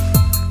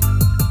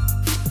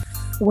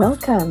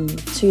Welcome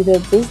to the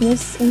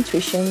Business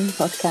Intuition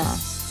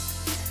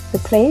Podcast, the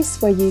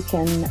place where you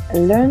can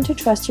learn to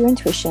trust your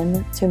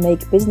intuition to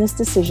make business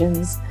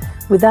decisions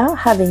without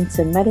having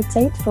to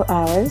meditate for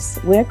hours,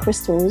 wear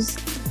crystals,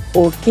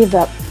 or give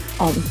up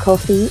on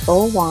coffee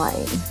or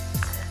wine.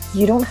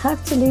 You don't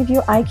have to leave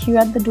your IQ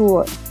at the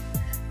door.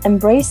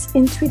 Embrace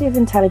intuitive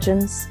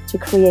intelligence to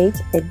create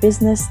a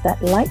business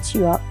that lights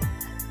you up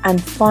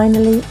and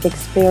finally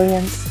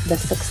experience the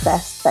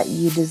success that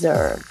you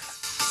deserve.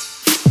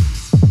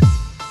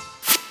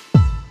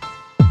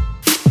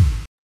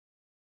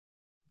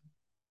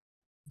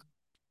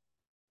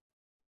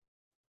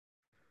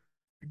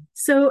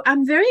 So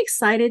I'm very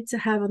excited to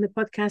have on the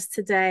podcast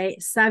today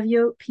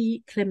Savio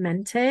P.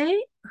 Clemente,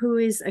 who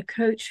is a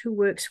coach who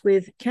works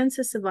with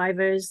cancer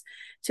survivors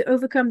to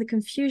overcome the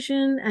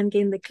confusion and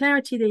gain the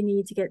clarity they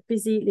need to get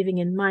busy living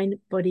in mind,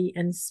 body,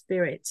 and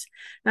spirit.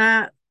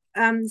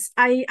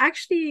 I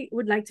actually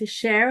would like to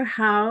share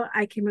how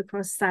I came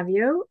across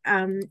Savio.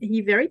 He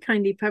very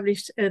kindly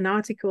published an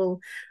article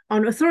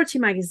on Authority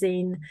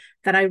Magazine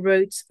that I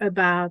wrote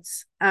about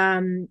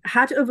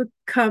how to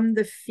overcome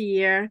the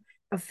fear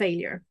of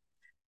failure.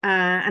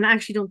 And I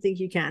actually don't think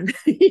you can.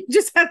 You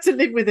just have to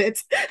live with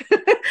it.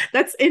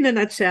 That's in a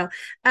nutshell.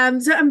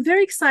 So I'm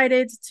very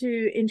excited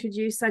to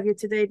introduce Savio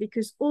today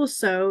because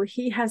also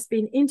he has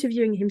been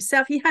interviewing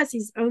himself. He has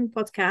his own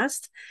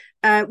podcast,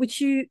 which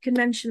you can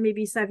mention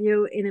maybe,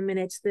 Savio, in a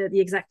minute, the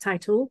exact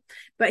title.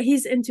 But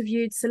he's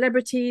interviewed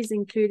celebrities,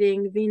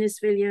 including Venus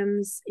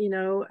Williams,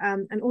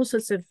 and all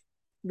sorts of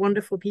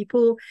wonderful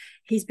people.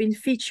 He's been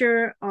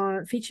featured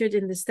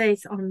in the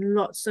States on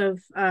lots of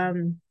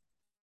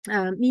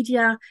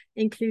media,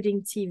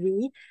 including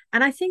TV.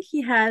 And I think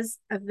he has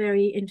a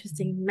very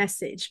interesting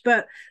message.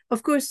 But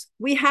of course,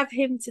 we have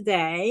him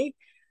today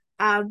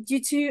due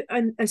to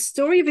a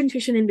story of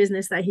intuition in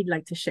business that he'd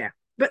like to share.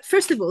 But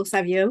first of all,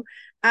 Savio,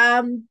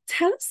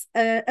 tell us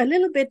a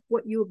little bit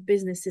what your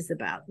business is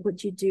about,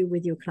 what you do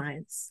with your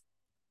clients.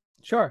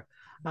 Sure.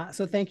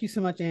 So thank you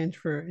so much, Ange,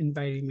 for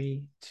inviting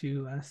me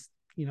to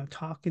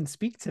talk and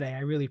speak today. I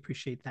really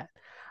appreciate that.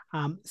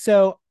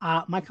 So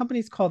my company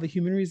is called the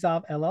Human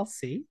Resolve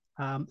LLC.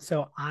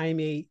 So I'm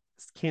a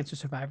cancer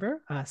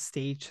survivor,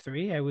 stage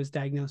 3. I was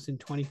diagnosed in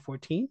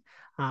 2014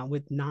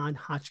 with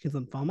non-Hodgkin's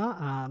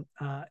lymphoma,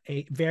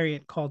 a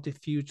variant called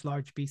diffuse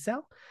large B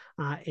cell.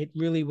 It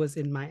really was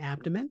in my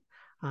abdomen.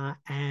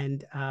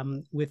 And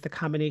with the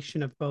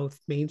combination of both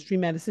mainstream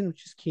medicine,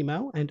 which is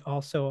chemo, and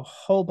also a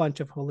whole bunch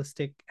of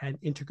holistic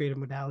and integrative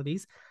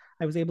modalities,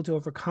 I was able to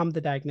overcome the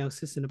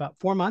diagnosis in about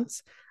 4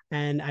 months.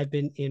 And I've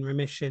been in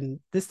remission.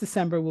 This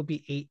December will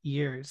be 8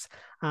 years.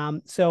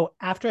 So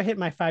after I hit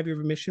my 5-year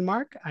remission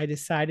mark, I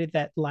decided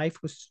that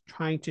life was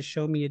trying to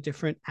show me a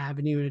different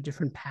avenue and a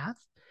different path.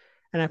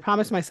 And I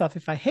promised myself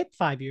if I hit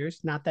 5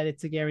 years, not that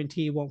it's a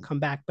guarantee it won't come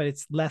back, but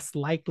it's less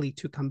likely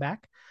to come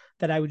back,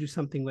 that I would do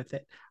something with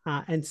it.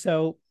 And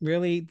so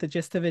really the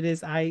gist of it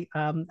is I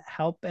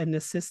help and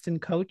assist and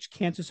coach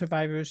cancer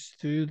survivors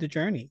through the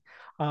journey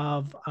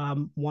of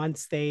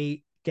once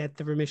they get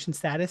the remission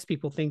status,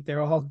 people think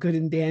they're all good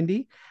and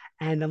dandy.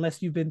 And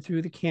unless you've been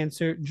through the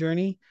cancer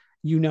journey,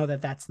 you know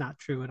that that's not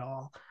true at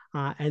all.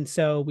 And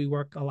so we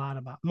work a lot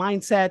about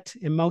mindset,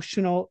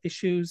 emotional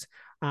issues,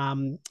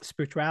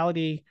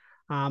 spirituality.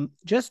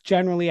 Just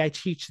generally, I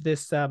teach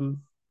this,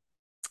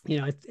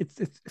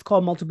 it's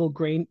called multiple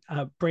brain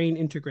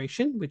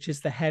integration, which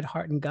is the head,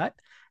 heart, and gut,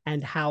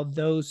 and how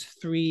those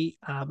 3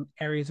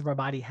 areas of our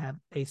body have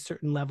a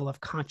certain level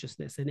of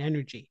consciousness and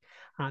energy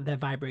that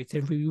vibrates.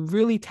 And if we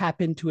really tap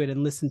into it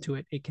and listen to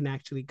it, it can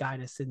actually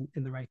guide us in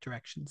the right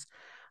directions.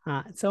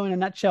 So in a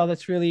nutshell,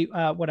 that's really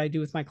what I do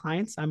with my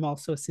clients. I'm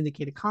also a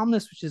syndicated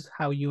columnist, which is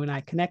how you and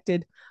I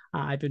connected.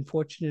 I've been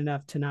fortunate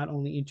enough to not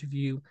only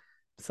interview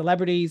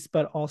celebrities,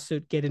 but also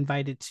get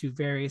invited to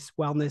various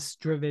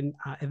wellness-driven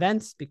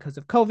events. Because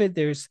of COVID,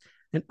 there's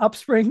an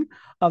upspring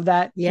of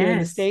that here in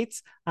the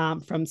States,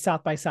 from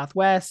South by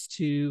Southwest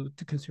to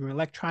the Consumer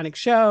Electronics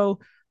Show,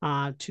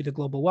 to the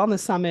Global Wellness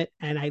Summit.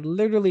 And I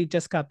literally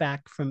just got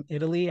back from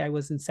Italy. I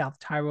was in South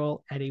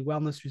Tyrol at a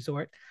wellness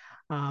resort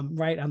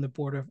right on the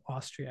border of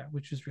Austria,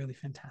 which was really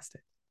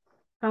fantastic.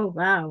 Oh,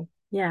 wow.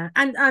 Yeah.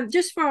 And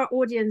just for our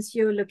audience,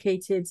 you're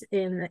located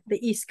in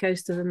the East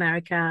Coast of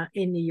America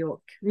in New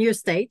York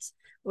State,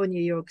 or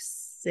New York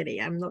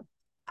City. I'm not.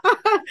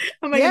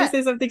 Am I going to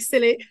say something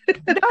silly?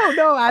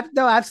 No,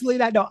 absolutely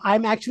not. No,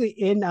 I'm actually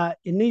in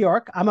New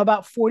York. I'm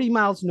about 40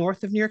 miles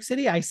north of New York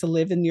City. I used to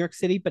live in New York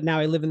City, but now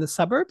I live in the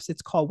suburbs.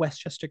 It's called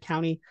Westchester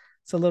County.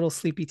 It's a little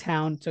sleepy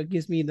town, so it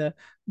gives me the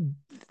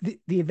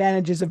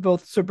advantages of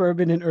both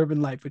suburban and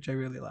urban life, which I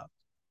really love.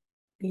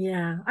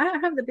 Yeah, I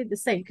have a bit the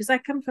same because I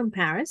come from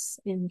Paris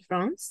in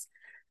France.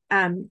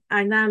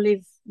 I now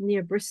live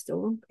near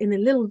Bristol in a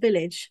little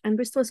village, and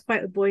Bristol is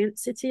quite a buoyant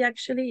city,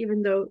 actually,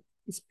 even though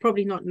it's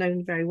probably not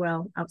known very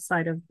well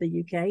outside of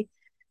the UK.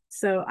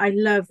 So I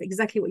love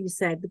exactly what you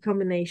said, the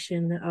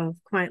combination of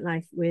quiet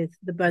life with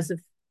the buzz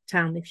of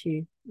town, if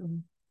you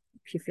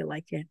feel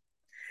like it.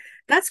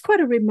 That's quite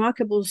a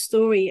remarkable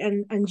story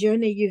and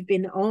journey you've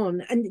been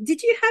on. And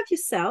did you have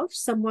yourself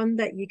someone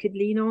that you could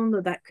lean on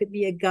or that could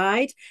be a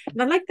guide?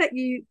 And I like that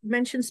you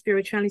mentioned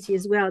spirituality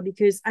as well,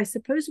 because I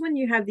suppose when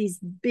you have these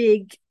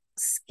big,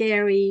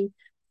 scary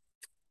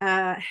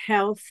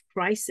health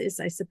crisis,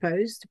 I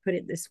suppose, to put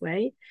it this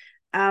way,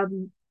 a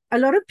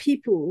lot of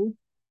people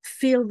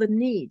feel the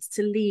need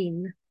to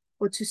lean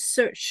or to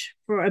search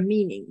for a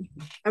meaning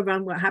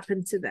around what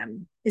happened to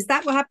them. Is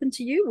that what happened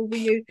to you, or were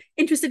you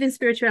interested in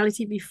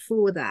spirituality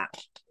before that?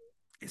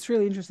 It's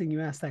really interesting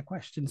you asked that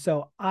question.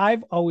 So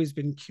I've always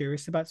been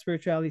curious about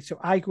spirituality. So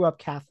I grew up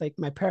Catholic.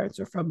 My parents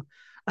are from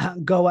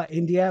Goa,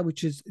 India,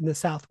 which is in the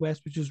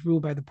southwest, which is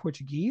ruled by the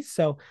Portuguese.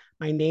 So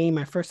my name,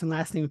 my first and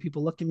last name, when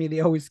people look at me,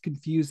 they always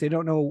confused. They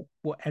don't know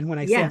what, and when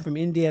I say I'm Yeah. from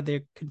India,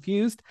 they're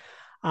confused.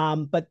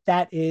 But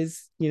that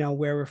is,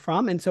 where we're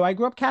from. And so I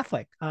grew up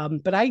Catholic.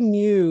 But I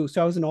knew,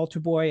 so I was an altar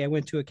boy. I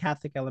went to a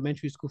Catholic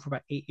elementary school for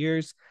about 8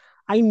 years.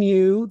 I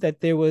knew that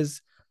there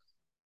was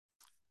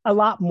a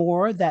lot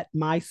more that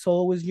my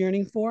soul was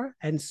yearning for.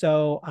 And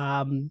so,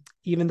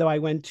 even though I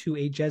went to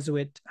a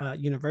Jesuit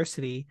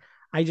university,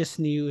 I just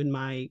knew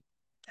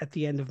at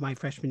the end of my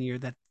freshman year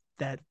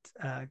that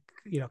uh,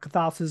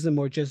 Catholicism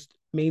or just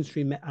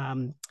mainstream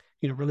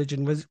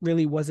religion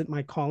wasn't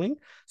my calling.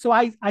 So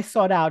I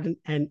sought out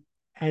and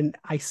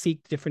I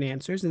seeked different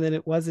answers. And then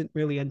it wasn't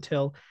really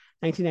until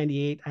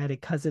 1998 I had a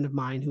cousin of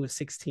mine who was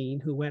 16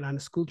 who went on a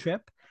school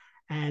trip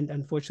and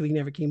unfortunately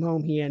never came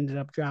home. He ended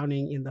up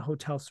drowning in the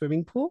hotel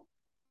swimming pool.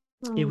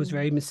 It was Oh,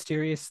 very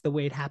mysterious the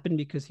way it happened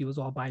because he was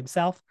all by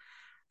himself.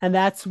 And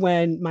that's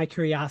when my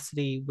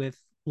curiosity with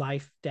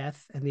life,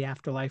 death, and the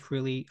afterlife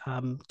really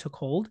took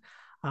hold.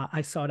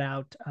 I sought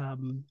out,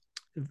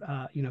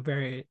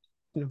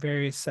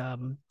 various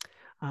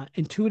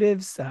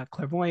intuitives,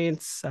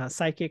 clairvoyants,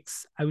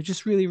 psychics. I was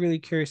just really, really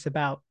curious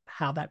about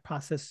how that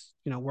process,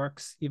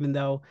 works, even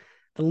though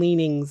the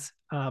leanings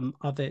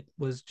of it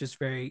was just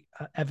very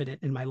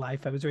evident in my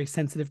life. I was a very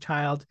sensitive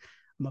child.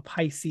 I'm a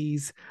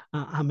Pisces.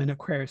 I'm an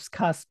Aquarius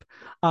cusp.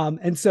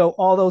 And so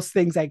all those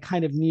things I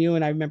kind of knew.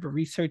 And I remember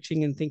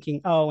researching and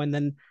thinking, oh, and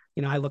then,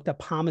 I looked up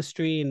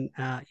palmistry and,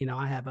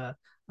 I have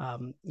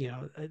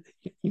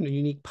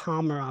unique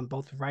palmar on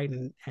both right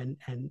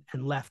and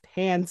left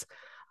hands.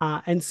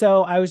 And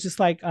so I was just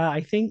like,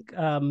 I think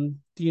the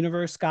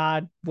universe,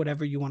 God,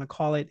 whatever you want to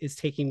call it, is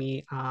taking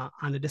me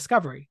on a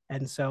discovery.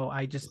 And so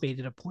I just made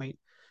it a point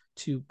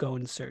to go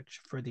and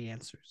search for the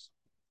answers.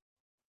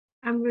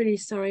 I'm really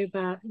sorry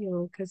about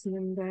your cousin,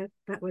 and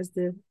that was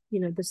the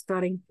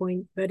starting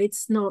point, but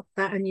it's not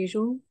that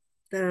unusual.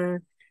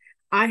 The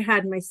I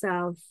had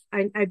myself,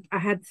 I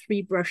had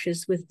three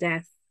brushes with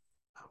death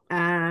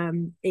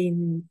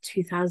in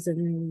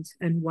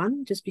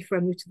 2001, just before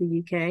I moved to the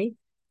UK.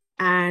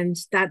 And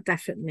that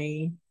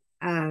definitely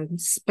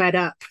sped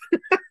up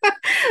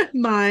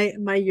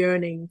my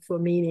yearning for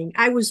meaning.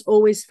 I was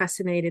always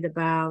fascinated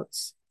about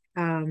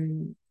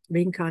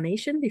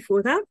reincarnation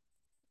before that,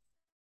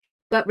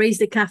 but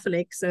raised a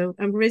Catholic, so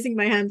I'm raising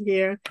my hand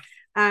here.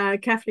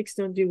 Catholics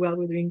don't do well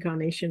with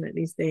reincarnation. At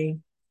least they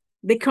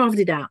carved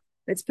it out.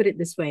 Let's put it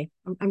this way.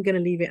 I'm going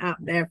to leave it out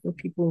there for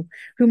people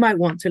who might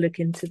want to look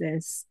into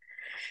this.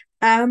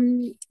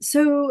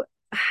 So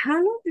how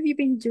long have you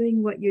been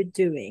doing what you're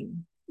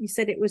doing? You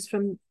said it was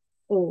from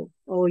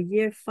or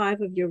year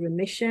 5 of your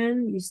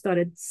remission. You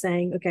started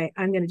saying, okay,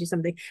 I'm going to do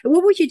something.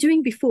 What were you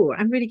doing before?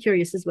 I'm really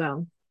curious as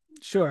well.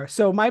 Sure.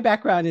 So my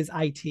background is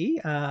IT.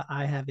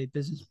 I have a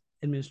business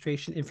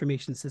administration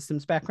information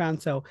systems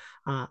background. So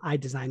I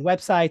design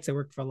websites. I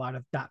worked for a lot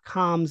of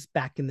 .coms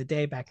back in the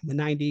day, back in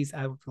the 90s.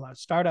 I worked for a lot of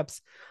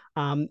startups.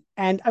 And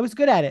I was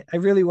good at it. I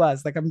really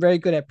was. Like, I'm very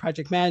good at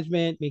project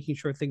management, making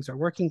sure things are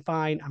working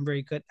fine. I'm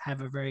very good, have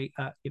a very,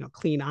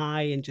 clean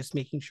eye and just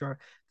making sure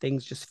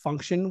things just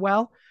function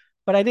well.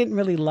 But I didn't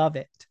really love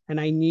it. And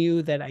I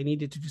knew that I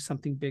needed to do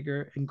something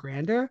bigger and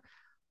grander.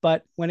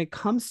 But when it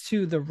comes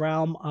to the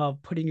realm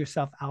of putting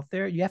yourself out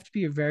there, you have to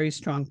be a very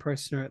strong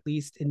person, or at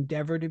least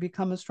endeavor to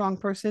become a strong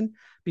person,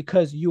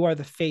 because you are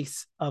the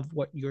face of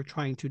what you're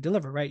trying to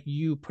deliver, right?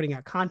 You putting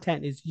out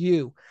content is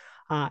you.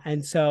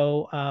 And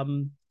so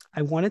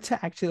I wanted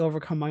to actually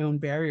overcome my own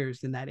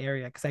barriers in that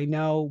area, because I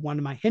know one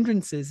of my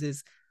hindrances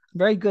is I'm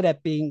very good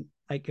at being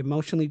like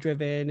emotionally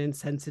driven and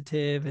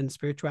sensitive and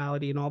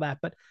spirituality and all that.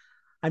 But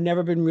I've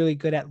never been really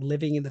good at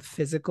living in the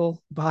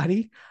physical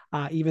body.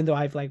 Even though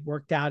I've like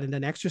worked out and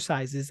done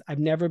exercises, I've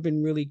never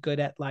been really good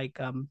at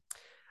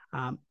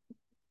um,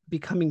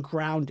 becoming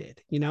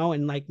grounded,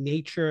 and like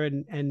nature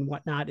and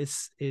whatnot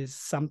is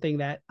something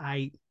that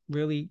I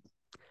really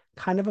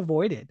kind of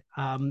avoided.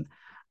 And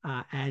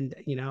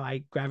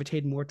I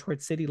gravitated more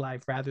towards city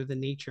life rather than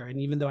nature. And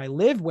even though I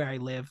live where I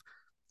live,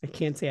 I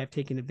can't say I've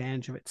taken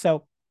advantage of it.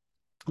 So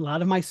a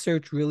lot of my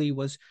search really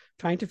was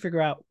trying to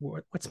figure out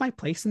what's my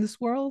place in this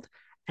world,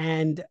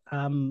 and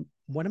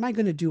what am I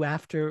going to do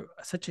after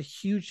such a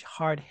huge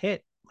hard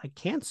hit like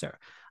cancer.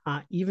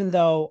 Even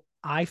though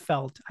I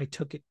felt I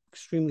took it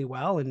extremely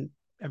well, and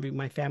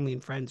my family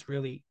and friends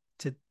really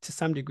to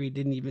some degree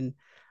didn't even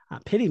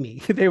pity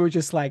me. They were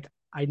just like,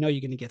 I know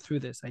you're going to get through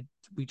this.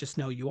 We just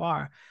know you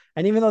are.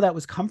 And even though that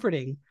was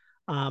comforting,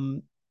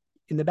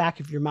 in the back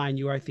of your mind,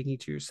 you are thinking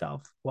to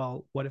yourself,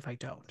 well, what if I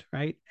don't?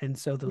 Right. And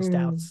so those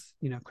doubts,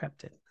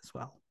 crept in as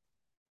well.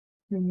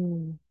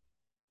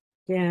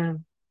 Yeah.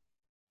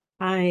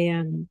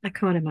 I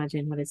can't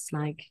imagine what it's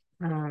like.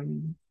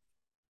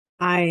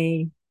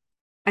 I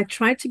I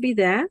try to be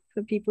there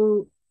for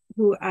people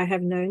who I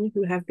have known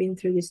who have been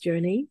through this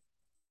journey.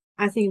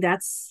 I think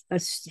that's a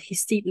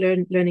steep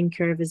learning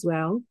curve as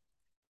well.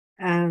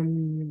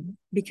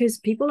 Because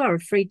people are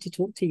afraid to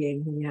talk to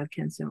you when you have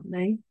cancer, aren't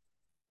they?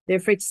 They're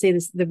afraid to say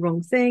the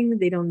wrong thing.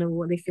 They don't know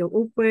what they feel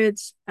awkward.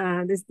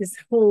 There's this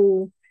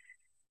whole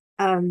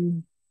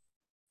um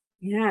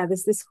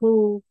there's this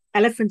whole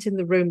elephant in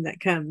the room that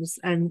comes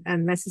and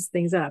messes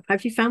things up.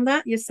 Have you found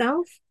that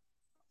yourself?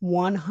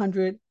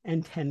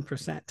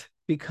 110%,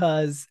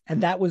 because,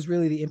 and that was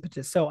really the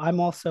impetus. So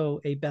I'm also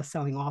a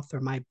best-selling author.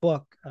 My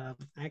book, I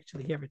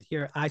actually have it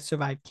here, I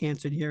Survived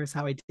Cancer and Here Is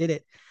How I Did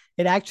It.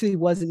 It actually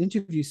was an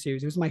interview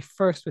series. It was my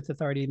first with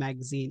Authority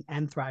Magazine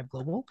and Thrive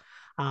Global.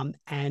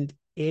 And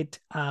it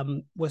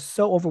was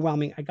so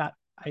overwhelming.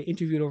 I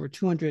interviewed over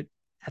 200,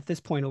 at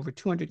this point, over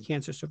 200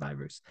 cancer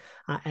survivors.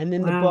 And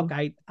in the book,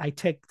 I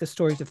take the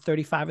stories of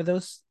 35 of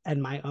those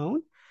and my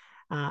own.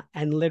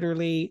 And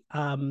literally,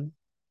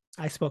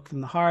 I spoke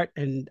from the heart,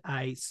 and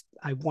I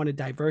wanted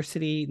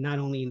diversity, not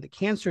only in the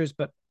cancers,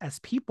 but as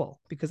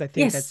people, because I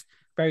think that's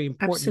very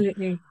important.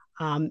 Absolutely.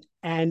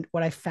 And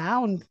what I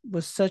found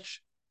was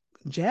such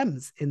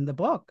gems in the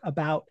book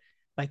about,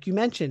 like you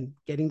mentioned,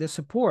 getting the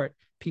support,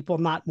 people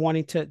not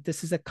wanting to,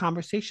 this is a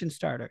conversation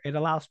starter. It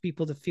allows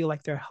people to feel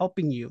like they're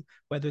helping you,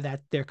 whether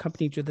that they're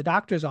accompanying to the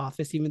doctor's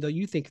office, even though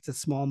you think it's a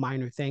small,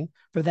 minor thing.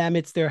 For them,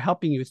 it's they're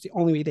helping you. It's the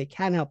only way they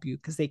can help you,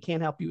 because they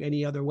can't help you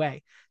any other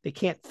way. They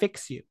can't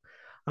fix you.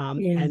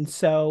 And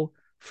so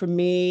for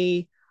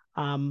me,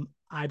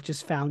 I've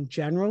just found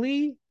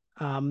generally,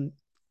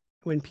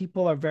 when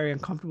people are very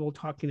uncomfortable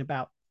talking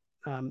about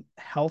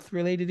health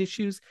related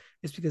issues,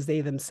 it's because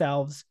they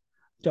themselves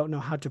don't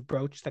know how to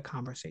broach the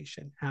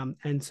conversation.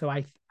 And so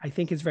I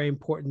think it's very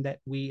important that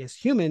we as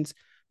humans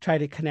try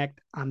to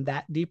connect on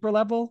that deeper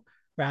level,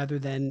 rather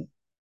than,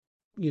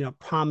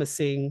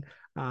 promising,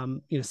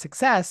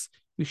 success.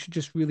 We should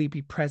just really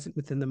be present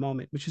within the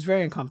moment, which is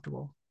very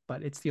uncomfortable,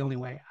 but it's the only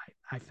way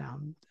I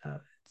found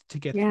to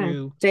get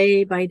through.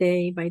 Day by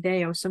day by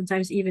day, or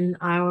sometimes even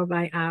hour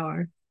by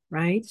hour,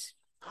 right?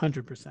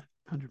 100%.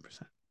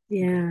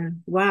 Yeah.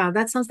 Wow,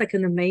 that sounds like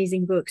an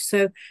amazing book.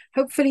 So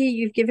hopefully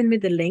you've given me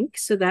the link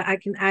so that I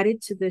can add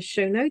it to the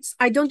show notes.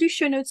 I don't do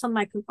show notes on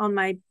my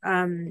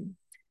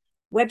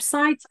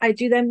website. I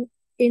do them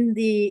in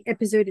the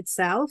episode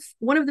itself.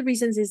 One of the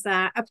reasons is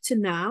that up to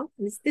now,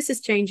 and this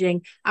is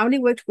changing, I only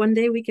worked one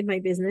day a week in my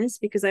business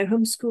because I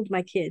homeschooled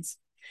my kids.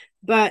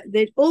 But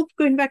they're all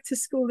going back to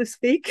school this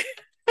week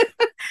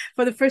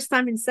for the first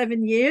time in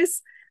 7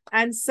 years.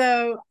 And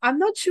so I'm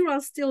not sure I'll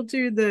still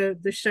do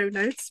the show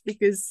notes,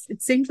 because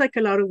it seems like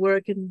a lot of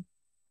work and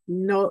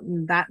not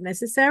that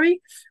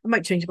necessary. I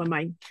might change my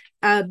mind.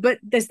 But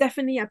there's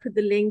definitely, I put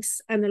the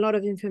links and a lot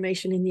of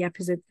information in the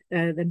episode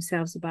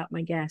themselves about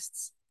my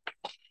guests.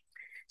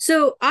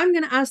 So I'm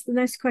going to ask the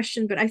next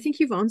question, but I think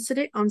you've answered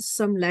it on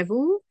some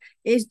level,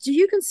 is do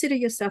you consider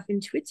yourself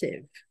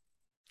intuitive?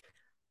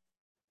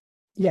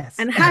 Yes.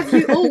 And have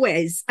you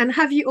always? And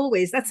have you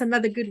always? That's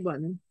another good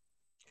one.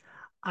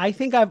 I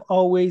think I've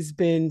always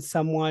been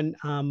someone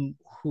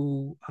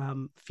who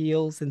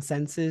feels and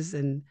senses,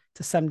 and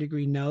to some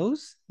degree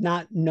knows,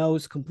 not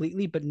knows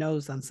completely, but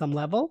knows on some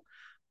level.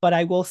 But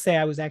I will say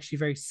I was actually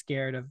very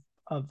scared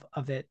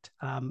of it.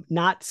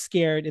 Not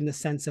scared in the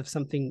sense of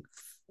something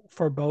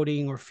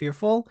foreboding or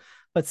fearful,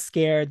 but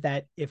scared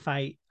that if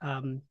I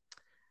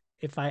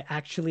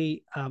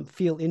actually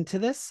feel into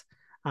this,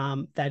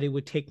 that it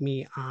would take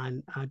me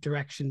on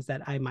directions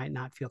that I might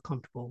not feel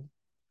comfortable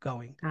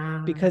going,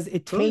 because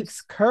it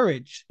takes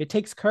courage. It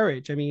takes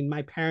courage. I mean,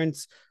 my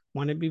parents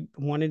wanted,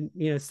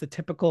 it's the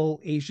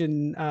typical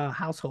Asian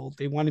household.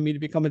 They wanted me to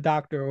become a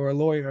doctor or a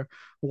lawyer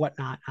or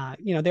whatnot.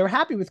 They were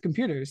happy with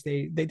computers.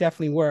 They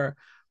definitely were.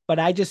 But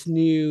I just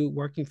knew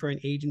working for an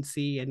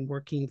agency and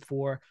working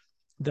for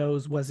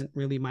those wasn't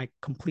really my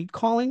complete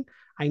calling.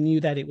 I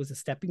knew that it was a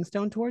stepping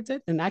stone towards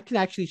it. And I can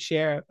actually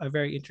share a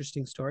very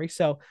interesting story.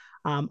 So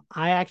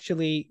I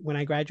actually, when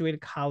I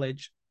graduated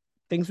college,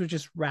 things were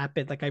just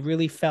rapid. Like I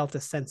really felt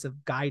a sense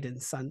of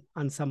guidance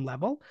on some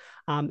level.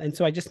 And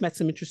so I just met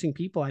some interesting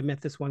people. I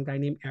met this one guy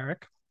named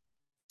Eric.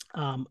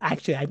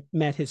 Actually, I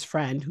met his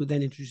friend, who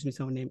then introduced me to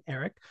someone named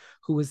Eric,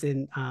 who was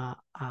in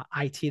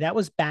IT. That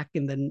was back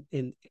in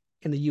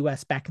the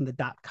US, back in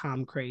the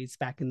 .com craze,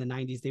 back in the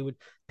 90s. They would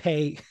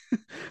pay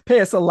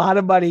us a lot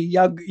of money,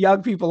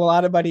 young people, a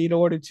lot of money, in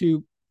order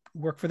to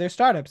work for their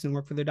startups and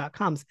work for their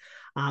 .coms.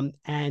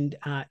 And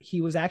he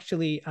was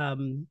actually,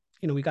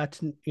 we got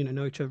to,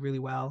 know each other really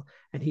well.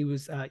 And he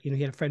was, he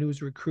had a friend who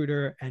was a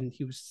recruiter, and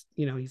he was,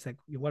 he's like,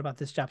 what about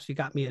this job? So he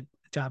got me a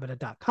job at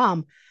a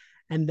 .com.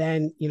 And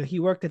then, he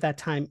worked at that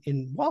time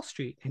in Wall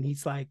Street, and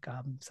he's like,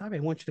 Savi, I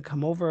want you to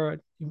come over. I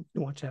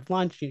want you to have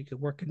lunch. You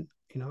could work in,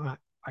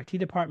 IT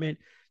department.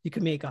 You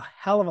could make a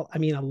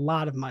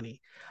lot of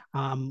money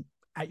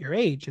at your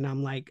age. And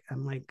I'm like,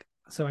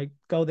 so I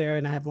go there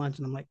and I have lunch,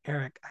 and I'm like,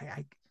 Eric,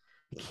 I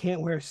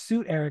can't wear a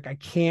suit, Eric. I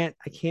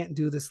can't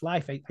do this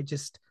life. It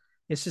just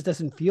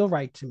doesn't feel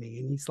right to me.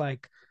 And he's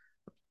like,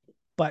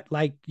 but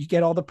like, you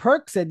get all the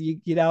perks, and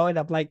and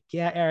I'm like,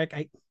 yeah, Eric,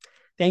 I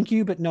thank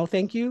you, but no,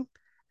 thank you.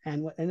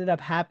 And what ended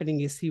up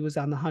happening is he was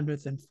on the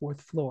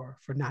 104th floor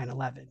for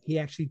 9/11. He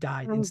actually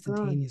died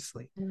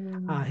instantaneously.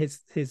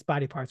 His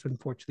body parts,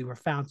 unfortunately, were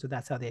found, so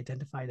that's how they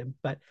identified him.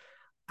 But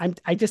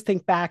I just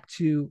think back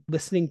to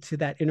listening to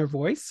that inner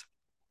voice,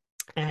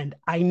 and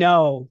I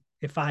know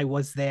if I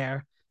was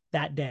there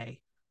that day,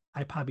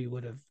 I probably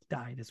would have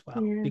died as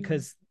well,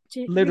 because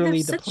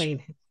literally the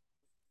plane.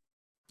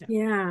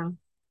 Yeah.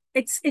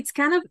 It's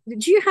kind of,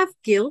 do you have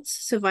guilt,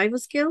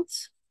 survivor's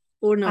guilt,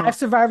 or not? I have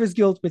survivor's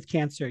guilt with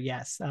cancer.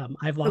 Yes.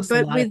 I've lost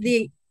a lot with of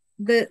people.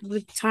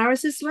 the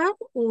towers as well,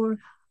 or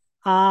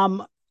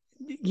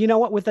you know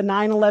what, with the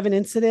 9/11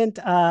 incident,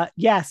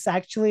 yes,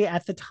 actually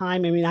at the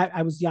time, I mean,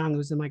 I was young, I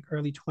was in like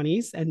early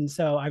 20s. And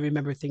so I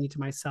remember thinking to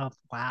myself,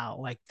 wow,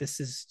 like this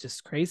is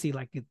just crazy.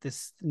 Like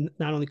this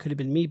not only could have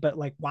been me, but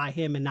like why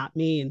him and not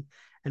me,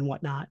 and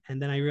whatnot.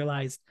 And then I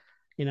realized,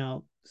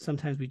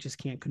 sometimes we just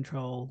can't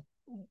control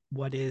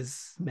what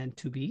is meant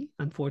to be,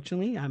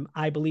 unfortunately.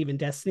 I believe in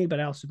destiny,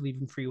 but I also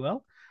believe in free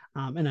will.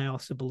 And I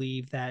also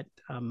believe that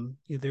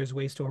there's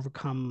ways to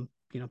overcome,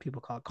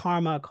 people call it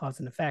karma, cause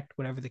and effect,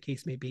 whatever the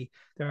case may be.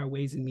 There are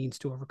ways and means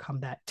to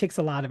overcome that. It takes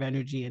a lot of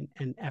energy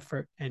and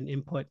effort and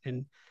input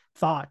and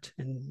thought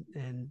and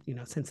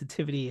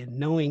sensitivity and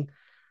knowing.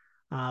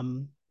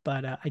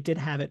 But I did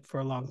have it for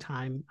a long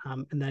time.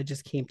 And I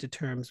just came to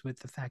terms with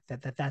the fact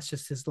that that's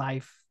just his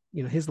life,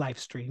 his life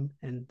stream.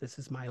 And this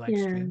is my life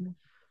stream.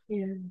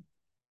 Yeah.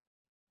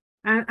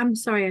 I'm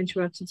sorry I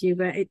interrupted you,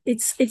 but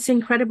it's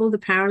incredible the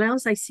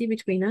parallels I see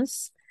between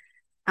us.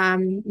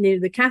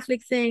 The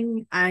Catholic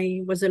thing,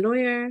 I was a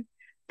lawyer,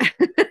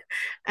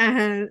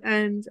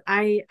 and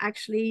I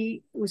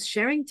actually was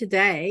sharing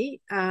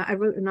today. I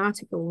wrote an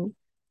article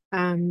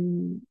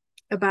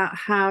about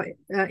how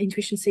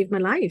intuition saved my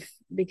life,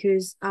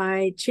 because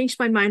I changed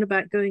my mind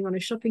about going on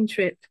a shopping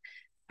trip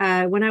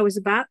when I was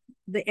about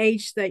the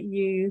age that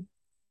you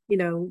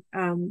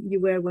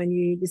were when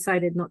you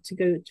decided not to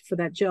go for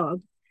that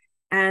job.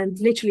 And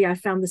literally, I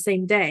found the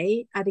same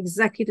day at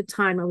exactly the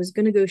time I was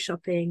going to go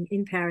shopping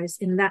in Paris,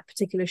 in that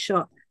particular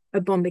shop,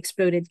 a bomb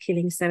exploded,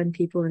 killing 7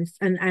 people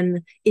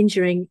and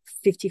injuring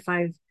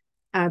 55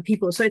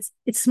 people. So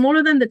it's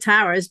smaller than the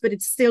towers, but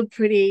it's still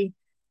pretty.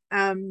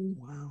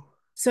 Wow.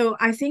 So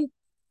I think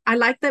I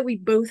like that we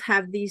both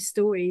have these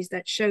stories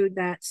that show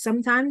that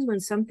sometimes when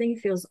something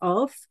feels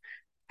off,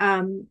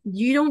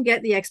 you don't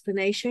get the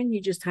explanation, you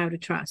just have to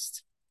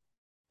trust.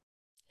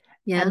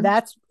 Yeah. And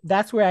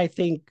that's where I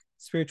think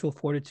spiritual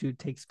fortitude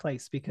takes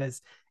place,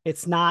 because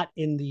it's not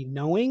in the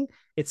knowing,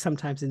 it's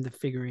sometimes in the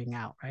figuring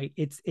out, right?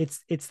 It's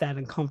that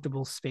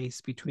uncomfortable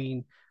space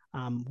between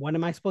what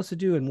am I supposed to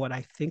do and what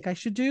I think I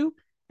should do,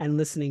 and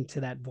listening to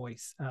that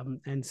voice.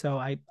 And so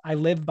I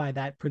live by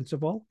that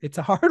principle. It's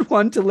a hard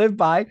one to live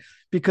by,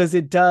 because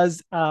it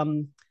does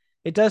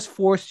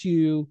force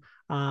you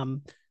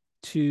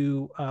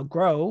to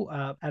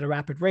grow at a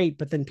rapid rate,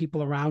 but then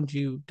people around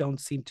you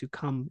don't seem to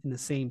come in the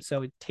same.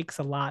 So it takes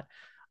a lot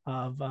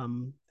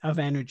of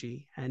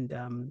energy, and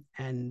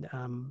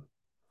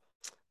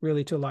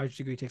really, to a large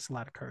degree, takes a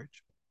lot of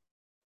courage.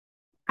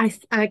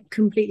 I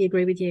completely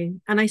agree with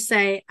you. And I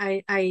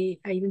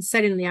even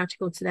said in the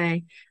article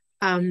today,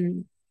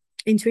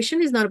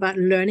 intuition is not about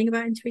learning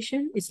about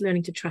intuition, it's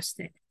learning to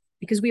trust it,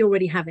 because we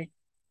already have it.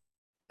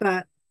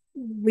 But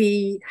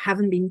we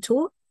haven't been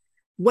taught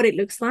what it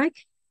looks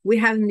like. We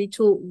haven't been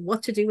taught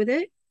what to do with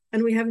it.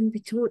 And we haven't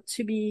been taught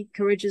to be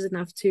courageous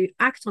enough to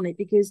act on it,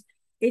 because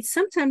it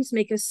sometimes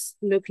makes us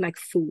look like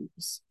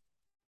fools.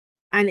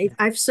 And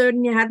I've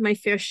certainly had my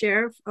fair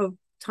share of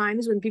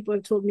times when people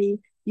have told me,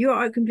 you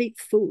are a complete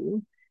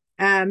fool.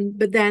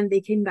 But then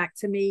they came back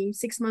to me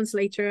 6 months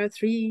later,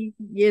 3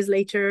 years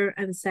later,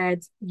 and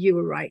said, you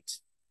were right.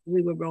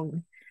 We were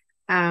wrong.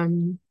 I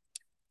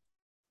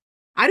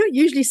don't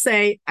usually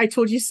say, I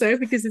told you so,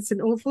 because it's an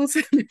awful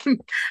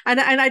and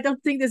I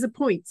don't think there's a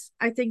point.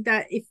 I think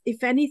that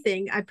if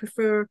anything, I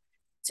prefer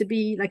to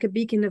be like a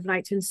beacon of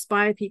light to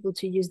inspire people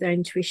to use their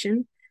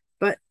intuition.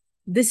 But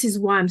this is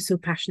why I'm so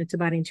passionate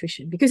about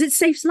intuition, because it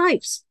saves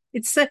lives.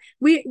 It's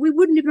we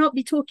wouldn't not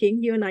be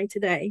talking, you and I,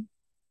 today,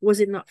 was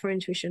it not for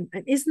intuition.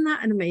 And isn't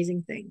that an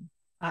amazing thing?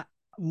 I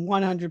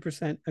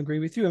 100% agree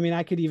with you. I mean,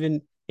 I could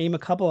even name a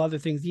couple other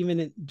things,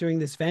 even during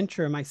this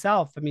venture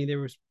myself. I mean, there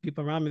was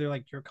people around me, they're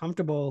like, you're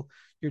comfortable,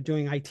 you're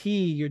doing IT,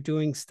 you're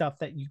doing stuff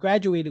that you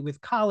graduated with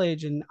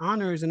college and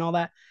honors and all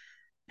that.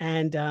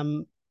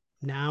 And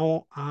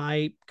now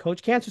I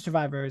coach cancer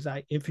survivors.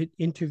 I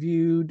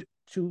interviewed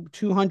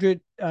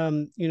 200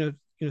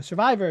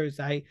 survivors.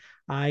 I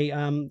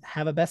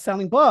have a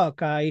best-selling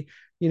book. I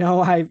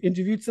I've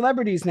interviewed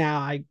celebrities now.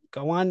 I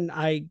go on,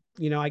 I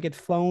get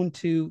flown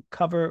to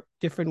cover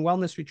different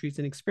wellness retreats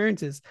and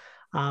experiences.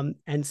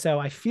 And so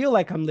I feel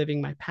like I'm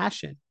living my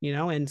passion,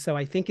 and so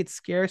I think it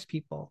scares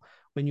people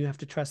when you have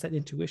to trust that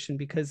intuition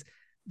because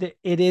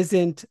it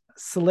isn't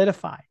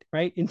solidified,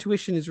 right?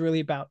 Intuition is really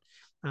about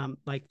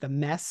like the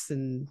mess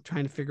and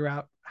trying to figure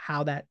out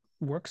how that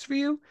works for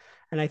you.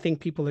 And I think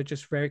people are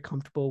just very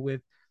comfortable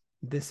with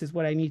this is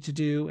what I need to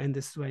do and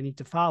this is what I need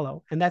to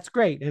follow. And that's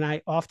great. And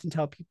I often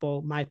tell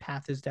people my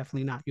path is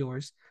definitely not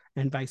yours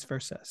and vice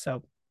versa.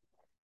 So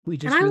we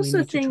And just I really also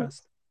need to think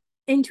trust.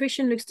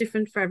 intuition looks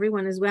different for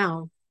everyone as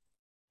well.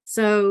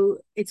 So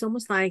it's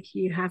almost like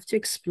you have to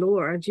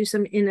explore, do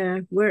some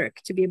inner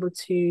work to be able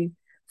to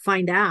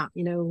find out,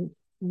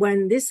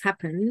 when this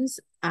happens,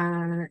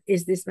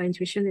 is this my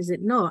intuition? Is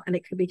it not? And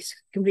it could be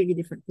completely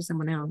different for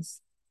someone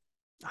else.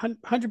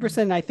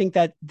 100%. I think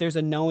that there's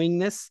a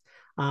knowingness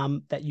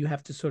that you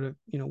have to sort of,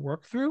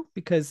 work through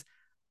because,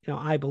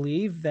 I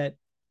believe that,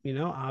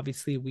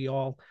 obviously we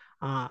all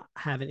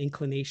have an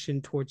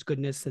inclination towards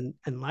goodness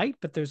and light,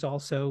 but there's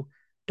also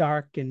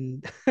dark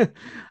and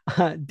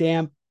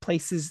damp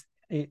places,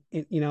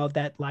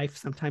 that life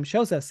sometimes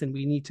shows us, and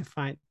we need to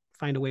find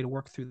a way to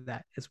work through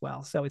that as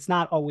well. So it's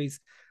not always,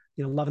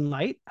 love and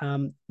light,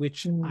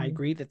 which I Mm.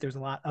 agree that there's a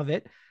lot of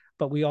it,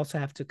 but we also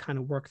have to kind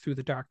of work through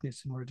the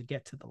darkness in order to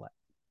get to the light.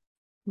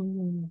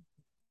 Mm.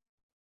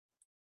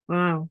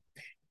 Wow.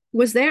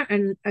 Was there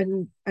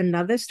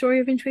another story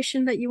of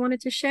intuition that you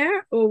wanted to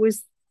share, or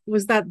was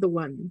that the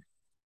one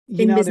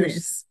You in know, there's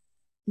business?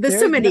 There's so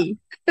there no, many.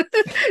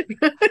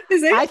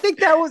 Is it? I think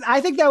that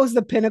was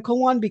the pinnacle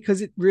one because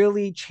it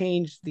really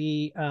changed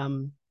the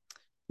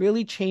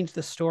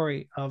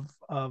story of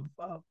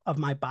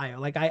my bio.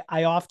 Like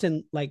I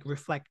often like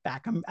reflect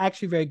back. I'm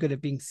actually very good at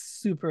being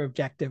super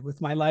objective with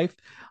my life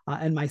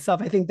and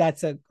myself. I think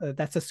that's a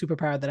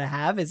superpower that I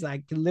have is I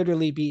can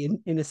literally be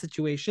in a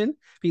situation,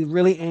 be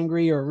really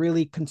angry or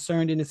really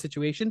concerned in a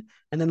situation,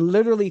 and then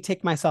literally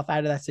take myself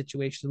out of that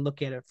situation and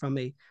look at it from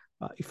a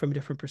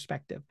different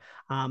perspective.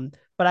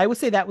 But I would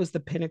say that was the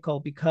pinnacle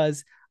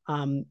because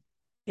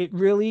it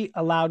really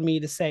allowed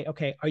me to say,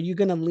 okay, are you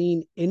going to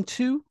lean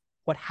into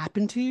what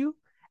happened to you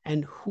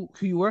and who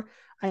you were?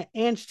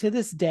 And to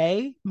this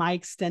day, my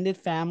extended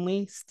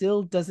family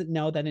still doesn't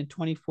know that in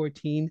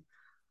 2014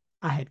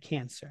 I had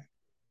cancer.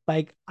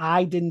 Like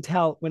I didn't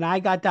tell when I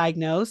got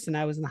diagnosed and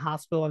I was in the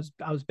hospital.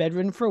 I was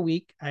bedridden for a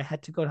week. I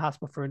had to go to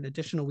hospital for an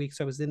additional week,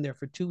 so I was in there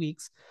for 2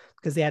 weeks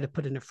because they had to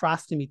put a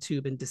nephrostomy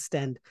tube and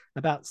distend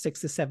about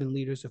 6 to 7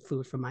 liters of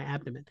fluid from my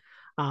abdomen.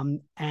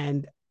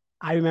 And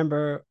I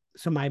remember,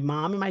 so my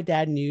mom and my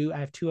dad knew. I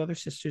have two other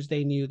sisters.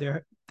 They knew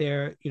their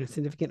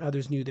significant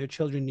others knew, their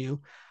children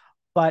knew,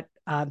 but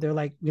they're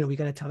like, we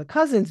got to tell the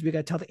cousins, we got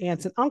to tell the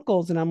aunts and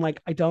uncles. And I'm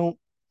like, I don't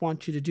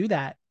want you to do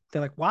that.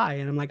 They're like, why?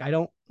 And I'm like, I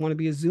don't want to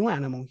be a zoo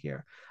animal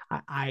here.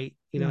 It's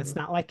Mm.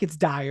 not like it's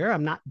dire.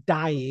 I'm not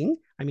dying.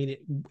 I mean,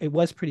 it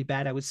was pretty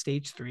bad. I was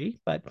stage 3,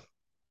 but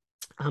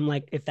I'm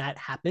like, if that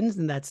happens,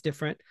 then that's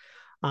different.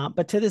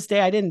 But to this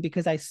day, I didn't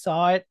because I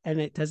saw it, and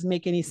it doesn't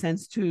make any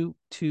sense to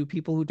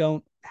people who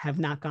don't have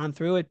not gone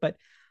through it. But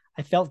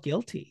I felt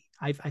guilty.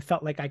 I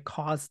felt like I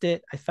caused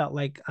it. I felt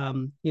like,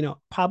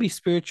 probably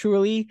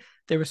spiritually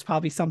there was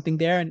probably something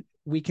there, and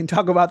we can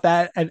talk about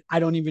that. And I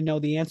don't even know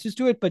the answers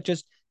to it, but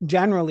just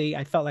generally,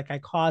 I felt like I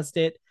caused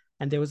it,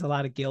 and there was a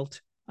lot of guilt,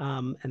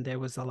 and there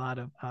was a lot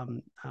of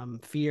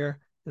fear.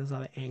 There was a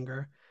lot of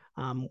anger,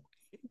 um,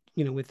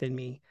 within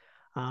me.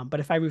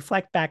 But if I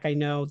reflect back, I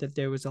know that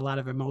there was a lot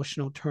of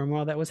emotional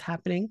turmoil that was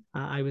happening.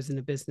 I was in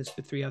a business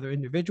with 3 other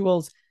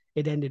individuals.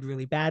 It ended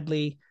really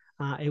badly.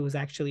 It was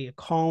actually a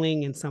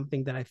calling and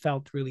something that I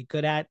felt really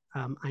good at.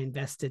 I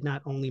invested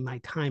not only my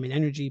time and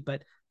energy,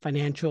 but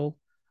financial,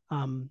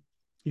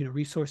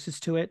 resources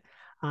to it.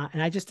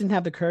 And I just didn't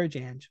have the courage,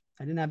 Ange.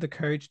 I didn't have the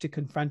courage to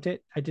confront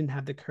it. I didn't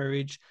have the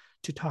courage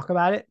to talk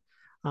about it.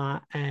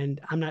 And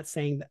I'm not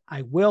saying that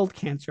I willed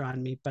cancer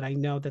on me, but I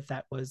know that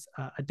that was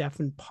a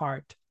definite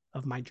part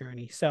of my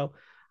journey. So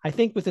I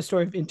think with the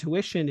story of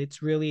intuition,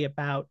 it's really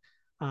about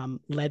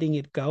letting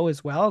it go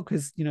as well,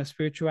 because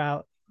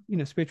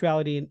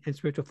spirituality and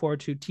spiritual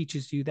fortitude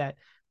teaches you that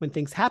when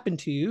things happen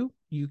to you,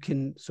 you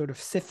can sort of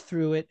sift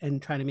through it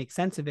and try to make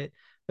sense of it.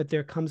 But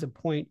there comes a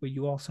point where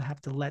you also have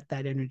to let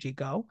that energy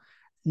go,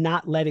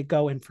 not let it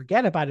go and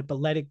forget about it, but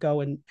let it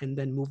go and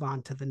then move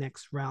on to the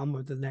next realm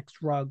or the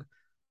next rug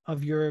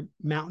of your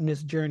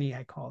mountainous journey,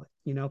 I call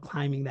it,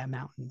 climbing that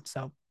mountain.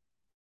 So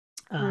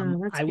Oh,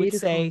 that's I would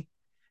beautiful. say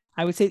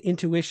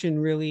intuition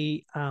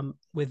really,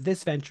 with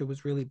this venture,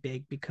 was really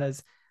big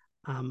because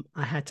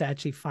I had to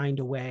actually find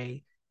a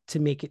way to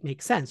make it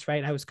make sense,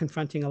 right? I was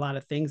confronting a lot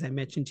of things. I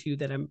mentioned to you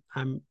that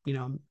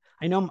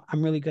I know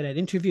I'm really good at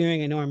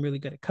interviewing. I know I'm really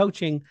good at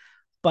coaching,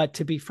 but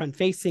to be front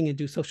facing and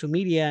do social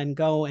media and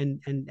go and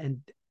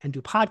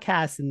do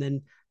podcasts and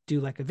then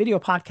do like a video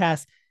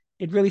podcast,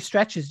 it really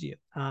stretches you.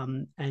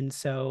 And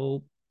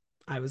so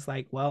I was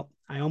like, well,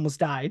 I almost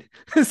died.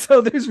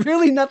 So there's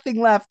really nothing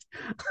left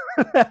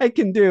that I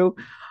can do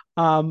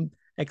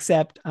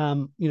except,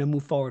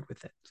 move forward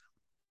with it.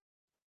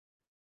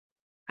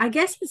 I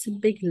guess it's a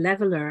big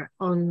leveler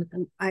on,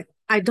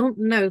 I don't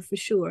know for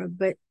sure,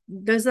 but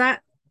does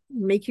that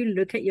make you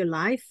look at your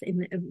life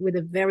with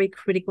a very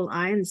critical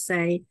eye and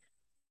say,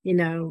 you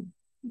know,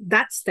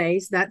 that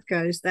stays, that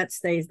goes, that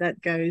stays,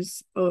 that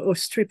goes, or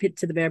strip it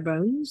to the bare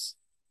bones?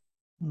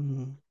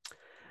 Mm.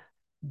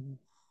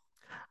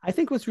 I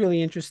think what's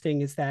really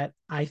interesting is that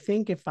I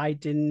think if I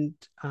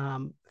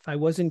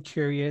wasn't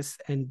curious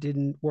and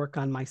didn't work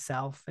on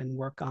myself and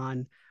work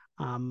on,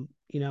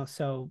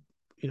 so,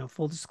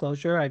 full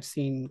disclosure, I've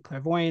seen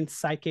clairvoyants,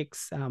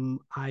 psychics.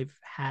 I've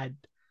had,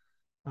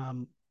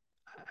 um,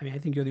 I mean, I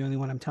think you're the only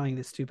one I'm telling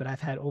this to, but I've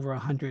had over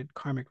 100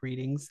 karmic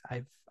readings.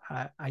 I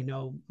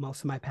know most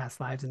of my past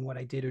lives and what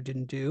I did or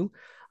didn't do.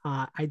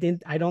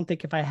 I don't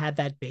think if I had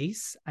that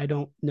base, I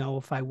don't know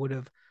if I would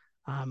have,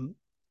 um,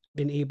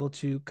 been able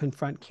to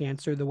confront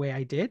cancer the way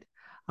I did.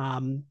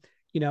 Um,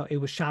 it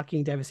was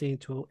shocking, devastating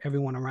to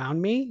everyone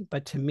around me,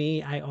 but to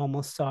me, I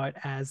almost saw it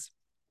as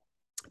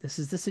this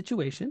is the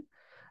situation.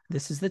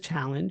 This is the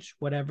challenge.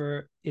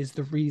 Whatever is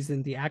the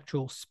reason, the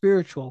actual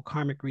spiritual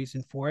karmic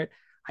reason for it,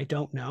 I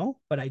don't know,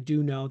 but I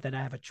do know that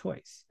I have a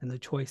choice. And the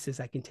choice is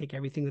I can take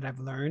everything that I've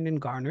learned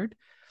and garnered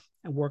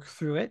and work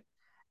through it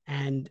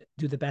and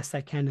do the best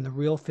I can in the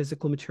real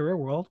physical material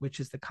world, which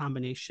is the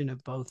combination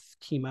of both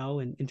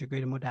chemo and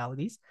integrated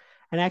modalities.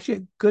 And actually,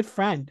 a good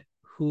friend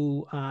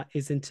who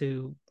is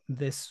into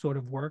this sort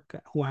of work,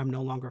 who I'm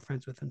no longer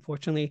friends with,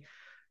 unfortunately,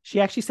 she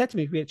actually said to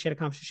me, she had a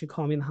conversation,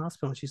 called me in the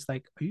hospital, and she's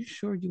like, "Are you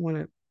sure you want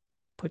to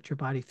put your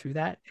body through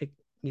that?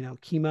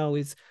 Chemo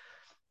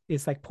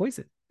is like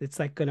poison. It's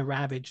like going to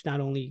ravage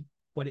not only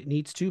what it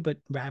needs to, but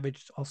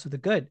ravage also the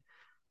good."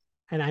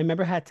 And I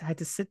remember had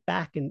to sit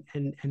back and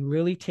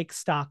really take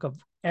stock of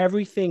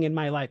everything in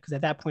my life, because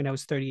at that point I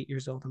was 38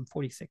 years old. I'm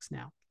 46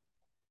 now,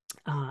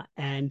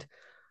 and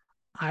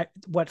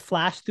what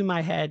flashed through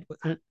my head.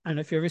 I don't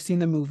know if you've ever seen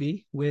the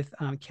movie with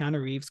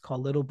Keanu Reeves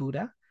called Little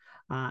Buddha.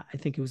 I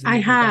think it was a I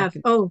movie have. back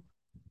in, Oh,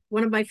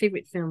 one of my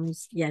favorite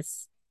films.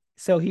 Yes.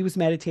 so he was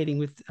meditating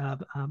with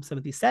some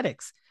of the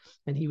ascetics,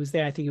 and he was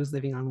there. I think he was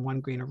living on 1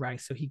 grain of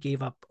rice, so he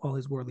gave up all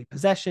his worldly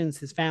possessions,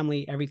 his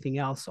family, everything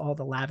else, all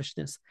the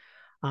lavishness,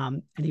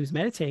 and he was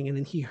meditating. And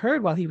then he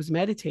heard, while he was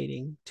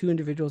meditating, two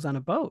individuals on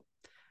a boat,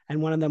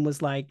 and one of them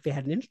was like, they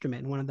had an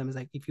instrument, and one of them is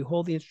like, if you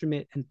hold the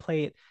instrument and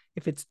play it,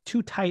 if it's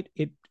too tight,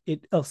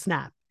 it'll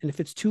snap, and if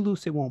it's too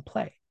loose, it won't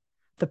play.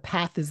 The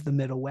path is the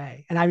middle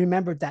way. And I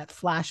remembered that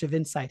flash of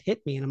insight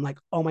hit me, and I'm like,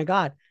 oh my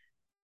god,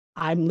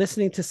 I'm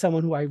listening to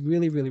someone who I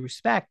really, really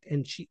respect,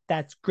 and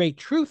that's great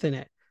truth in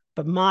it.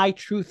 But my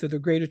truth, or the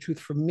greater truth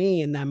for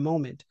me in that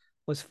moment,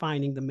 was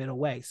finding the middle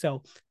way.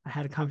 So I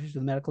had a conversation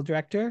with the medical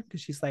director,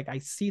 because she's like, I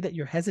see that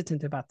you're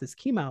hesitant about this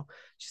chemo.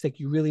 She's like,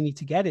 you really need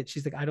to get it.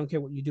 She's like, I don't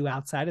care what you do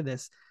outside of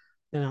this.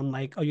 And I'm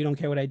like, oh, you don't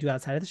care what I do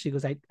outside of this? She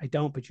goes, I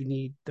don't, but you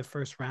need the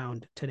first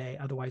round today.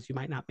 Otherwise, you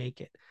might not make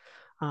it.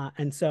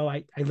 And so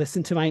I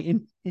listened to my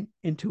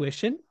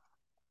intuition,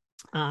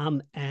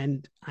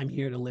 and I'm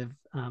here to live.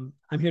 I'm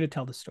here to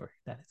tell the story.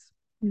 That is.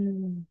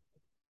 Mm.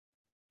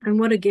 And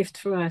what a gift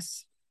for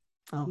us.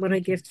 Oh, What a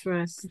thank you. gift for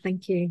us.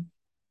 Thank you.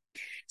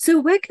 So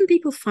where can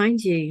people find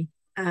you,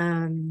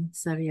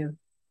 Savio?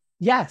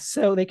 Yes,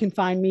 so they can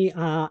find me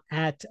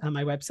at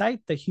my website,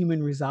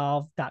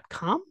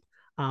 thehumanresolve.com.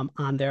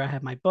 On there, I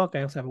have my book.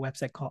 I also have a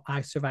website called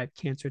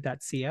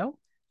isurvivedcancer.co.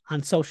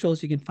 On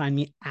socials, you can find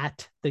me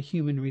at The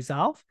Human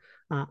Resolve.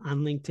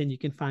 On LinkedIn, you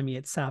can find me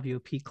at Savio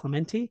P.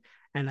 Clemente.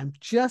 And I'm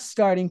just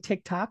starting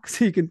TikTok,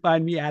 so you can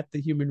find me at The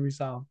Human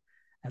Resolve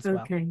as well.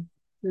 Okay,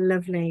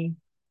 lovely.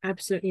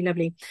 Absolutely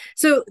lovely.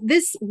 So,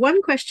 this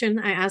one question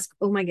I ask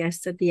all my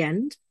guests at the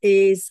end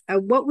is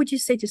what would you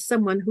say to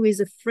someone who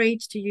is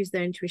afraid to use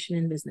their intuition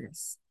in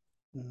business?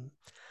 Mm.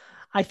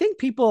 I think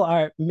people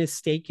are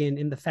mistaken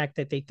in the fact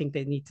that they think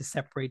they need to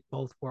separate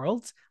both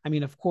worlds. I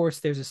mean, of course,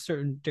 there's a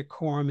certain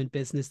decorum in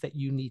business that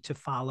you need to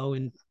follow,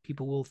 and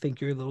people will think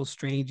you're a little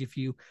strange if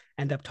you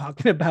end up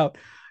talking about,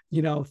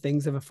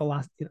 things of a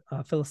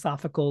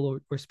philosophical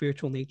or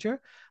spiritual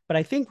nature. But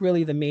I think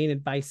really the main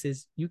advice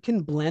is you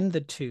can blend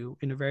the two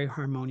in a very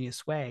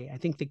harmonious way. I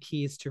think the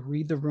key is to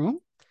read the room,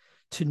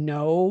 to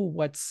know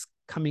what's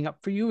coming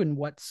up for you and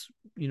what's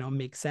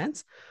makes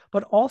sense,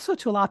 but also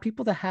to allow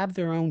people to have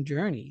their own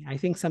journey. I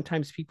think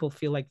sometimes people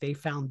feel like they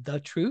found the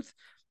truth,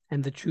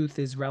 and the truth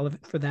is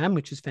relevant for them,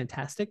 which is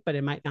fantastic, but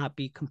it might not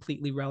be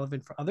completely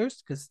relevant for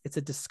others because it's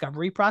a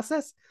discovery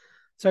process.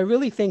 So I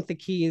really think the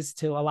key is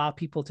to allow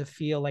people to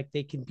feel like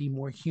they can be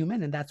more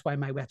human, and that's why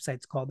my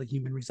website's called The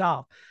Human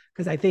Resolve,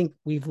 because I think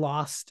we've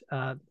lost,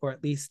 or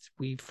at least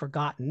we've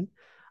forgotten,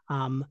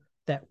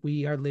 that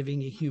we are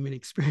living a human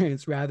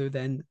experience rather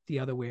than the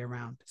other way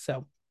around.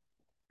 So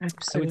I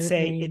would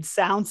say Absolutely. it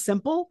sounds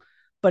simple,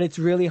 but it's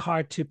really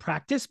hard to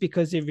practice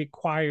because it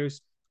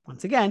requires,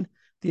 once again,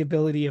 the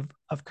ability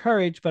of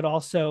courage, but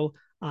also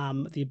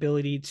the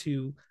ability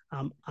to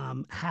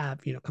have,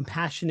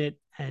 compassionate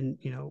and,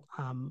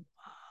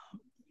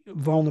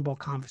 vulnerable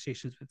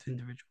conversations with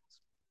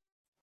individuals.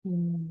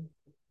 Mm.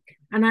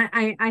 And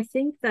I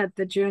think that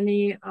the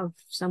journey of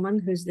someone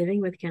who's living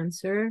with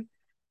cancer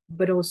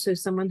but also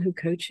someone who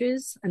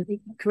coaches, and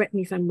correct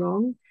me if I'm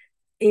wrong,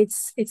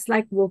 it's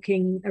like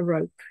walking a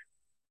rope,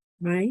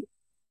 right?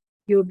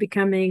 You're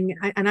becoming,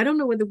 and I don't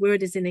know what the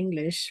word is in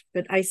English,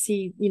 but I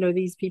see,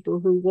 these people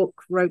who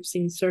walk ropes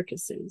in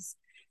circuses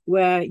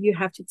where you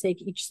have to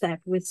take each step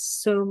with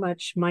so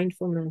much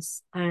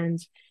mindfulness and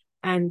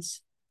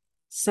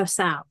suss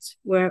out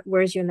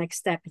where's your next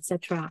step,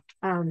 etc.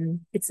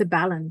 It's a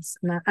balance,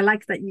 and I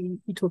like that you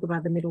talk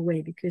about the middle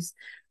way, because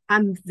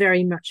I'm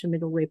very much a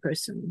middle way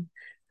person.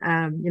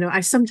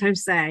 I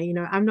sometimes say,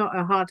 I'm not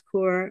a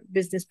hardcore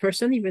business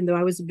person, even though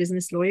I was a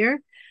business lawyer,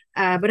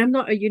 but I'm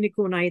not a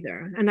unicorn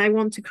either, and I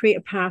want to create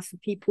a path for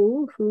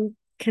people who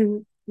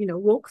can,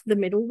 walk the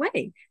middle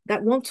way,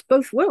 that want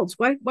both worlds.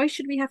 Why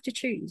should we have to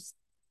choose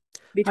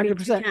between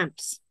 2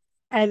 camps?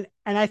 And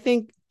I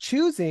think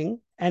choosing,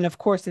 and of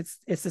course it's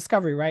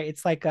discovery, right?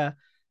 It's like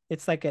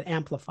an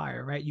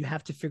amplifier, right? You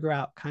have to figure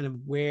out kind of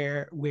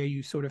where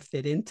you sort of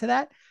fit into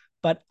that.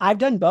 But I've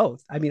done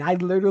both. I mean, I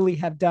literally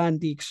have done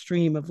the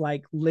extreme of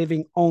like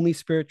living only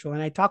spiritual.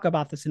 And I talk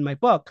about this in my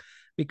book,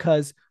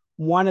 because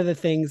one of the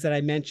things that I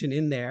mentioned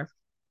in there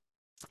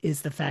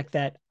is the fact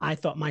that I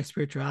thought my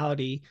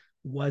spirituality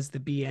was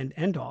the be and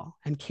end all.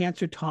 And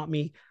cancer taught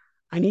me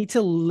I need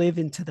to live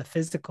into the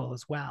physical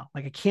as well.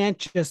 Like I can't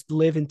just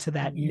live into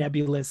that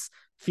nebulous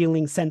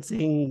feeling,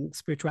 sensing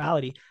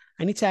spirituality.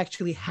 I need to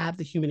actually have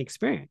the human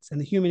experience. And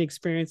the human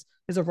experience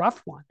is a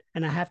rough one.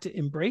 And I have to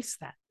embrace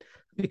that,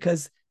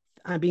 because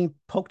I'm being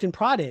poked and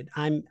prodded.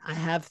 I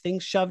have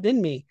things shoved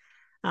in me.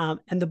 And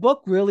the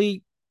book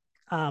really,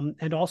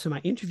 and also my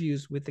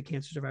interviews with the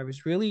cancer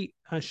survivors really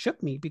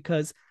shook me,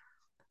 because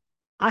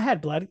I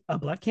had blood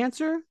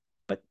cancer,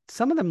 but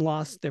some of them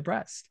lost their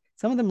breast.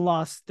 Some of them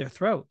lost their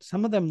throat.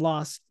 Some of them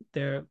lost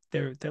they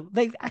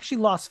actually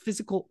lost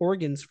physical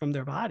organs from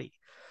their body.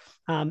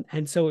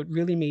 And so it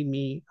really made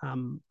me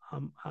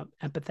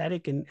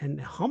empathetic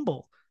and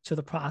humble to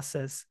the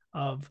process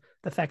of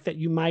the fact that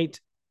you might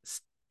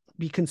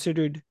be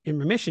considered in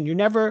remission.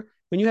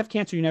 When you have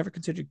cancer, you're never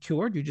considered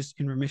cured. You're just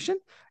in remission.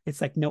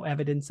 It's like no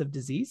evidence of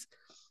disease,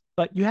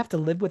 but you have to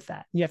live with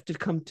that. You have to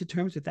come to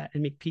terms with that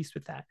and make peace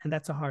with that. And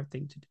that's a hard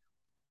thing to do.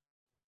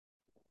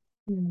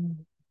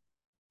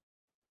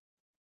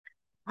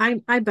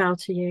 I bow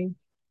to you,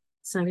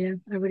 Savio.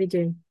 I really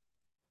do.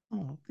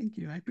 Oh, thank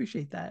you. I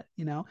appreciate that.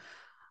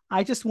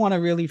 I just want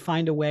to really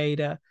find a way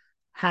to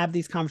have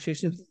these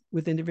conversations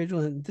with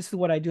individuals. And this is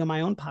what I do on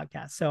my own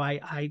podcast. So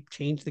I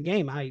changed the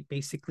game. I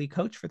basically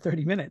coach for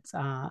 30 minutes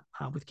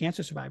with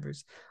cancer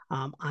survivors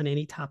on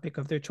any topic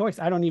of their choice.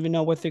 I don't even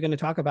know what they're going to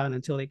talk about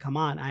until they come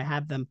on. I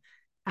have them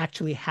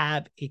actually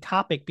have a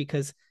topic,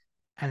 because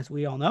as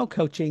we all know,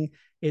 coaching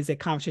is a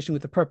conversation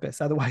with a purpose.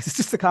 Otherwise, it's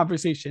just a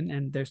conversation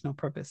and there's no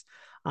purpose.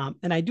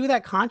 And I do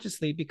that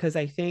consciously because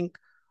I think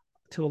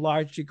to a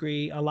large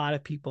degree, a lot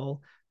of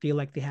people feel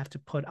like they have to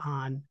put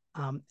on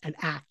an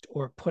act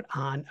or put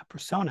on a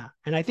persona.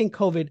 And I think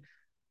COVID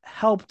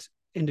helped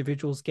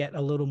individuals get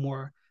a little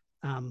more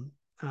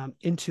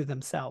into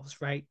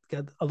themselves, right?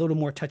 Get a little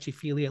more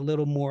touchy-feely, a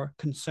little more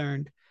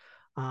concerned.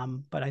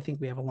 But I think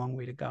we have a long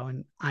way to go.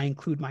 And I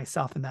include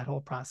myself in that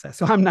whole process.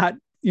 So I'm not,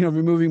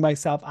 removing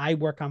myself. I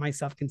work on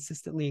myself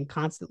consistently and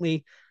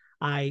constantly.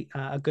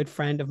 A good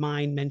friend of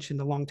mine mentioned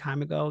a long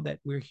time ago that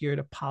we're here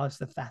to polish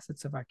the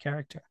facets of our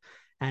character.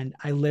 And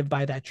I live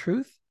by that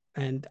truth.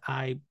 And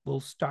I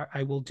will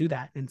do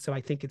that. And so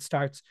I think it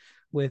starts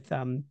with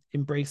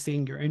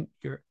embracing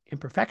your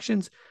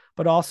imperfections,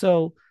 but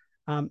also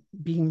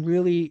being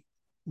really,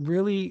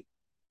 really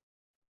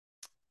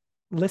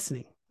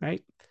listening,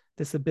 right?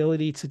 This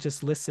ability to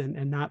just listen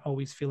and not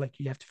always feel like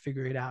you have to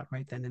figure it out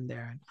right then and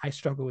there. And I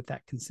struggle with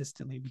that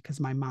consistently because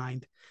my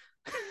mind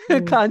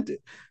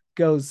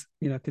goes,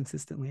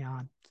 consistently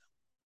on.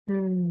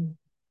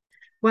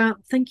 Well,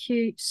 thank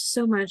you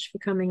so much for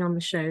coming on the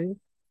show.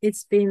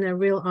 It's been a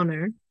real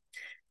honor.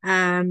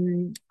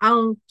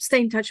 I'll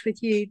stay in touch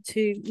with you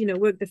to,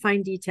 work the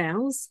fine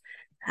details.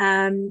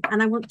 And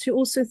I want to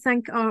also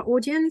thank our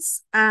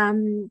audience.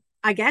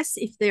 I guess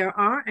if there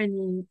are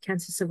any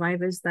cancer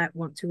survivors that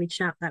want to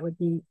reach out, that would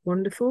be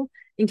wonderful,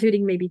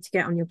 including maybe to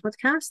get on your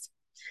podcast.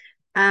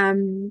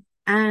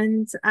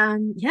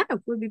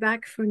 We'll be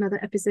back for another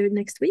episode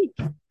next week.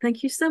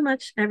 Thank you so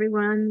much,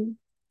 everyone.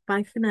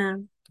 Bye for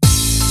now.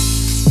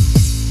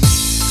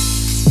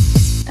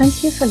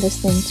 Thank you for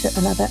listening to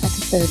another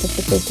episode of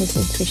the Business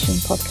Intuition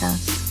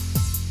Podcast.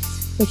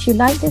 If you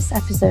like this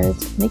episode,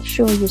 make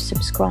sure you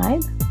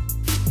subscribe,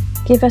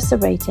 give us a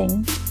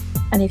rating,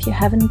 and if you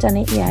haven't done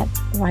it yet,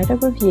 write a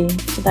review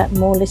so that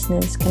more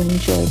listeners can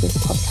enjoy this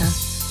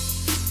podcast.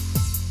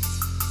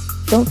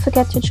 Don't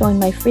forget to join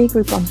my free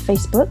group on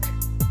Facebook,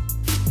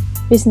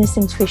 Business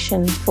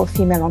Intuition for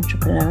Female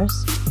Entrepreneurs.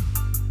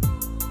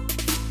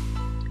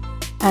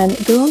 And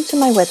go onto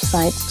my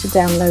website to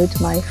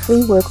download my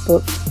free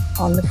workbook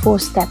on the 4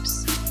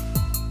 steps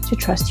to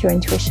trust your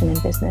intuition in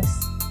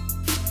business.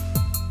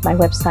 My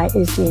website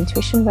is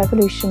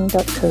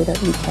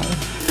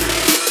theintuitionrevolution.co.uk.